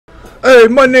Hey,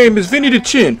 my name is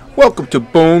Vinny-da-Chin. Welcome to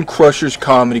Bone Crushers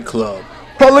Comedy Club.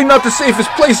 Probably not the safest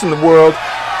place in the world.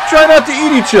 Try not to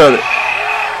eat each other.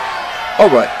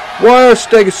 Alright, why are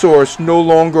Stegosaurus no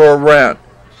longer around?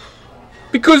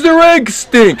 Because their eggs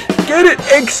stink. Get it?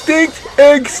 Egg stink?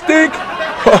 Egg stink?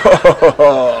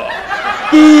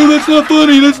 Boo, that's not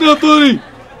funny, that's not funny.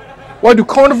 Why do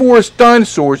carnivorous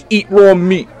dinosaurs eat raw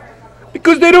meat?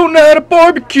 Because they don't know how to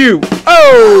barbecue.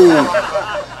 Oh!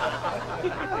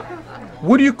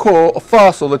 What do you call a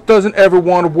fossil that doesn't ever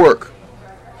want to work?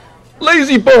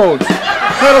 Lazy bones.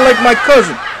 Kind of like my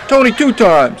cousin, Tony Two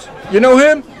Times. You know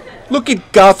him? Look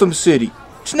at Gotham City.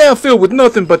 It's now filled with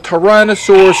nothing but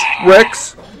Tryannosaurus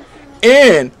Rexes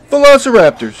and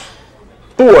Velociraptors.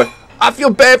 Boy, I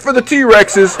feel bad for the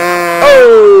T-Rexes.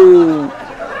 Oh!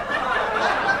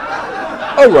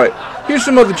 Alright, here's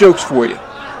some other jokes for you.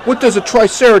 What does a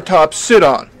Triceratops sit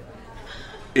on?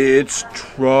 It's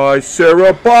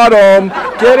Tricerabottom.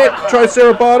 Get it?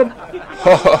 Tricerabottom?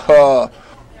 Ha ha ha.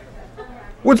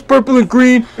 What's purple and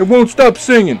green and won't stop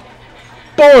singing?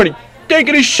 Barney,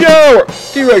 taking a shower.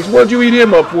 T-Rex, why'd you eat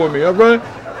him up for me, alright?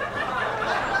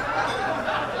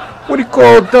 What do you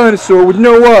call a dinosaur with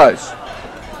no eyes?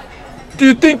 Do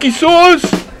you think he saw us?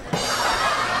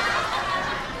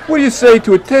 What do you say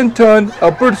to a 10-ton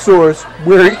Albertosaurus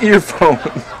wearing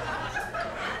earphones?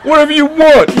 Whatever you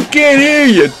want, he can't hear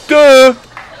you, duh!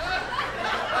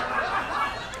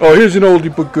 Oh, here's an oldie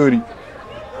but goodie.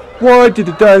 Why did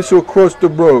the dinosaur cross the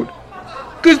road?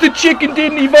 'Cause the chicken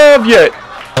didn't evolve yet!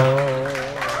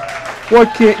 Why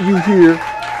can't you hear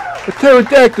a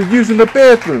pterodactyl using the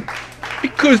bathroom?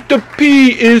 Because the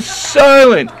P is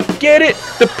silent! Get it?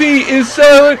 The P is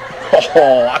silent?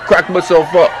 Oh, I cracked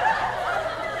myself up.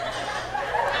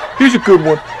 Here's a good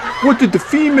one. What did the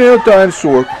female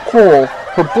dinosaur call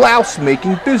her blouse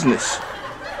making business?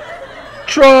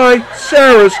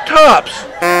 Triceratops.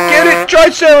 Get it?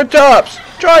 Triceratops.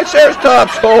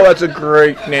 Triceratops. Oh, that's a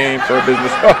great name for a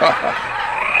business.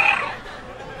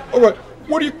 Alright,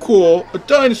 what do you call a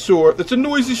dinosaur that's a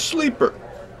noisy sleeper?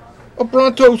 A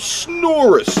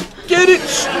Brontosaurus. Get it?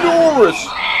 Snorus.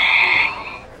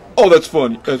 Oh, that's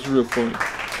funny. That's real funny.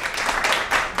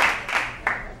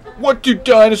 What do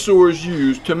dinosaurs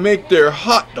use to make their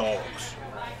hot dogs?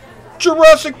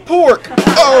 Jurassic pork!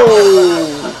 Oh!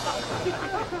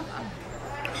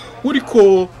 What do you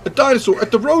call a dinosaur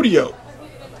at the rodeo?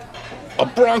 A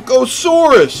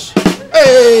Bronchosaurus!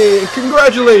 Hey! And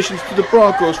congratulations to the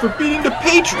Broncos for beating the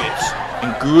Patriots!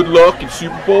 And good luck in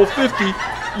Super Bowl 50.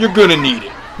 You're gonna need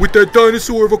it. With that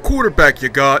dinosaur of a quarterback you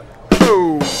got.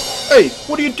 Oh! Hey,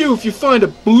 what do you do if you find a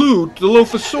blue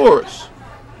Dilophosaurus?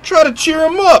 Try to cheer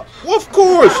him up! Well, of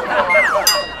course!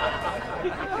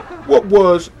 What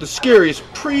was the scariest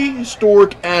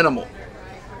prehistoric animal?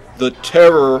 The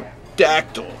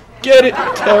pterodactyl. Get it?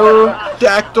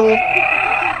 Pterodactyl?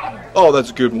 Oh, that's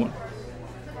a good one.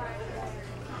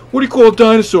 What do you call a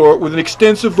dinosaur with an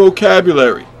extensive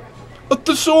vocabulary? A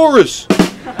thesaurus!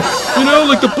 You know,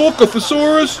 like the book, a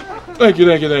thesaurus? Thank you,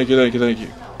 thank you, thank you, thank you, thank you.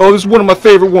 Oh, this is one of my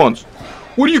favorite ones.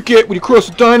 What do you get when you cross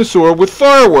a dinosaur with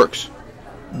fireworks?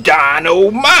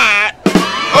 Dynamite!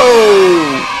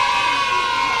 Oh!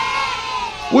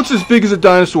 What's as big as a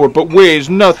dinosaur but weighs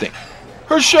nothing?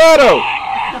 Her shadow!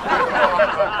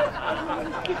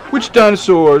 Which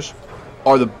dinosaurs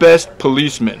are the best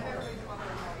policemen?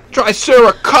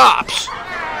 Triceratops!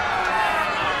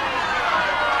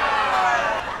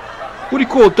 What do you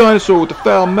call a dinosaur with a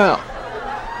foul mouth?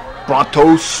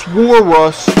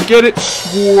 Brontosaurus. Get it?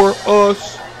 Swore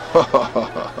us.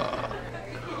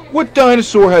 What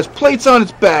dinosaur has plates on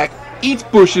its back, eats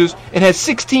bushes, and has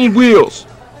 16 wheels?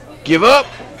 Give up?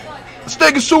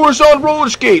 Stegosaurus on roller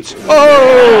skates.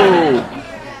 Oh!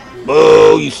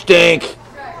 Boo, you stink.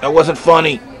 That wasn't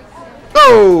funny.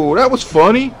 Oh, that was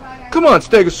funny. Come on,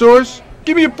 Stegosaurus.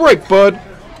 Give me a break, bud.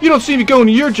 You don't see me going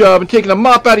to your job and taking a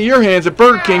mop out of your hands at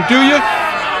Burger King, do you?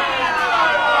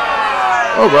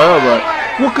 Alright, alright.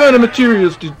 What kind of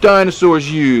materials do dinosaurs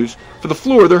use for the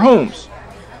floor of their homes?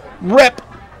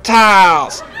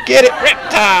 Reptiles. Get it?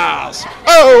 Reptiles.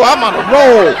 Oh, I'm on a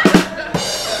roll.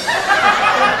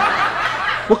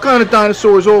 What kind of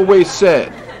dinosaur is always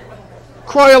sad?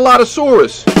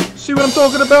 Cryolotosaurus. See what I'm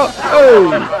talking about?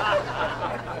 Oh.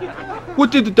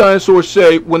 What did the dinosaur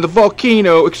say when the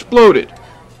volcano exploded?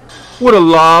 What a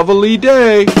lovely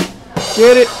day.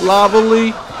 Get it?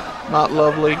 Lovely. Not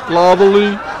lovely.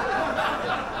 Lovely.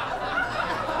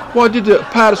 Why did the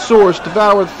Apatosaurus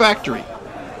devour the factory?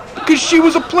 Because she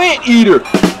was a plant eater.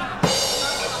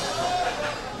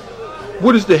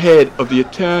 What is the head of the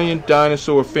Italian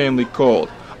dinosaur family called?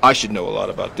 I should know a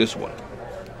lot about this one.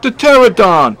 The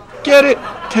pterodon. Get it?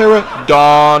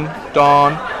 Pterodon.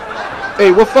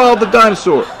 Hey, what followed the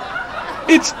dinosaur?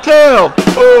 Its tail!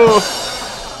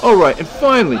 Oh! Alright, and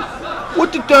finally,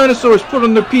 what did dinosaurs put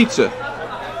on their pizza?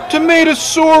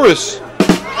 Tomatosaurus!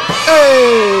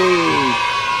 Hey!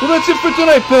 Well, that's it for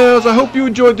tonight, pals. I hope you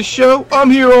enjoyed the show. I'm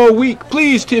here all week.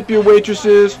 Please tip your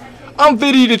waitresses. I'm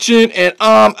Vinny-da-Chin, and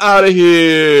I'm out of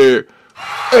here.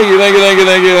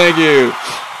 Thank you.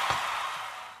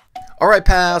 Alright,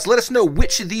 pals, let us know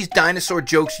which of these dinosaur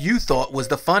jokes you thought was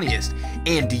the funniest.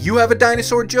 And do you have a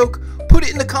dinosaur joke? Put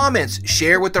it in the comments.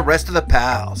 Share with the rest of the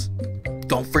pals.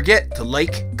 Don't forget to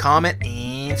like, comment,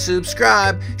 and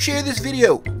subscribe. Share this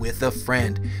video with a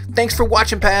friend. Thanks for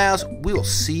watching, pals. We'll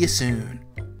see you soon.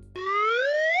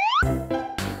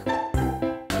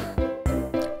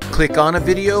 Click on a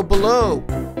video below,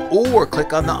 or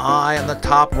click on the eye on the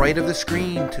top right of the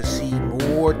screen to see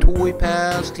more Toy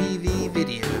Pals TV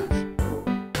videos.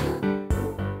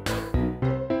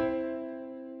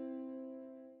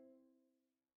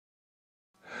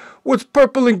 What's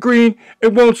purple and green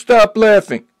and won't stop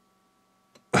laughing?